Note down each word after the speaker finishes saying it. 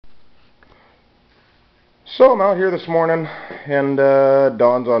So I'm out here this morning, and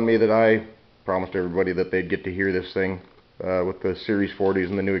dawns on me that I promised everybody that they'd get to hear this thing with the Series 40s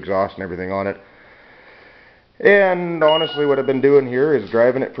and the new exhaust and everything on it. And honestly, what I've been doing here is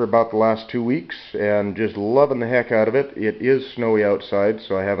driving it for about the last 2 weeks and just loving the heck out of it. It is snowy outside,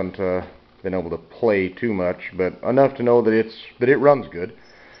 so I haven't been able to play too much, but enough to know that it runs good.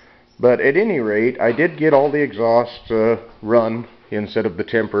 But at any rate, I did get all the exhaust run instead of the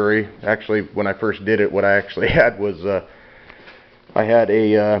temporary. Actually, when I first did it, what I actually had was I had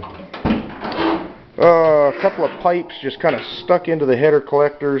a couple of pipes just kind of stuck into the header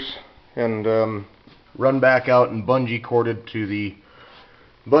collectors and run back out and bungee corded to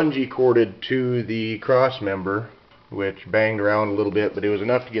the cross member, which banged around a little bit, but it was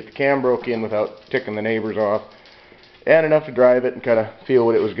enough to get the cam broke in without ticking the neighbors off, and enough to drive it and kind of feel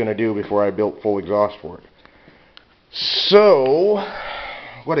what it was going to do before I built full exhaust for it. So,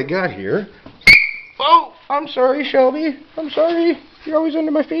 what I got here... Oh, I'm sorry, Shelby. I'm sorry. You're always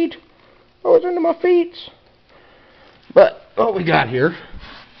under my feet. Always under my feet. But what we got here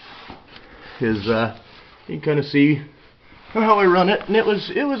is, you can kind of see how I run it. And it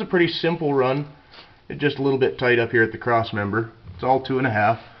was a pretty simple run. It's just a little bit tight up here at the cross member. It's all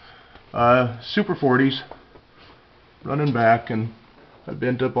 2.5. Super 40s. Running back, and I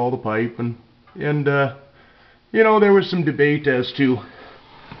bent up all the pipe, and you know, there was some debate as to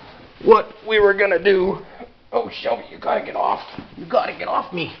what we were gonna do. Oh, Shelby, you gotta get off. You gotta get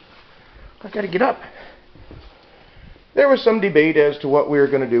off me. I gotta get up. There was some debate as to what we were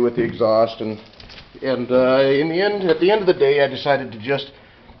gonna do with the exhaust, and at the end of the day, I decided to just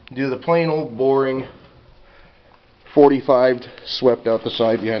do the plain old boring 45 swept out the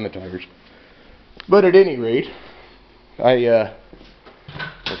side behind the tires. But at any rate, I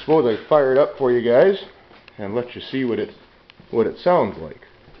suppose I fire it up for you guys and let you see what it sounds like.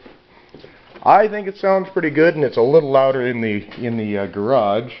 I think it sounds pretty good, and it's a little louder in the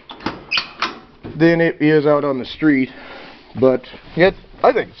garage than it is out on the street, but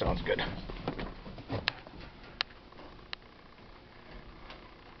I think it sounds good.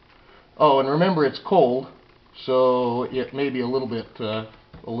 Oh, and remember, it's cold, so it may be a little bit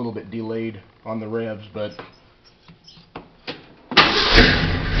delayed on the revs, but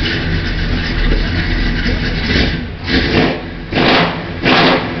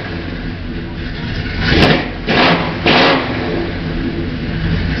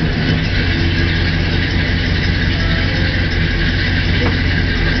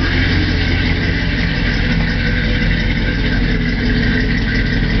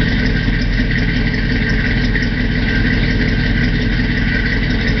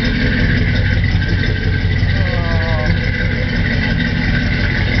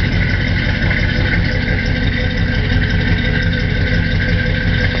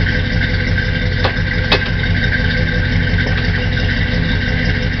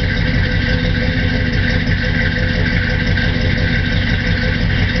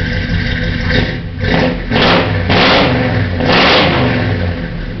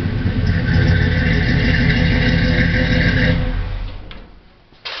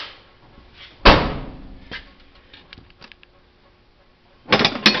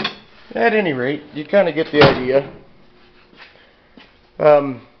at any rate, you kind of get the idea.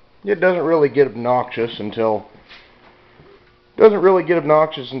 It doesn't really get obnoxious until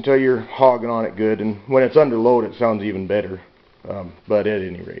you're hogging on it good, and when it's under load, it sounds even better. But at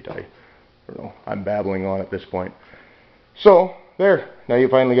any rate, I don't know. I'm babbling on at this point. So there. Now you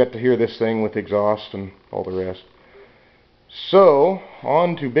finally got to hear this thing with exhaust and all the rest. So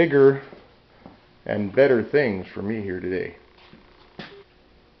on to bigger and better things for me here today.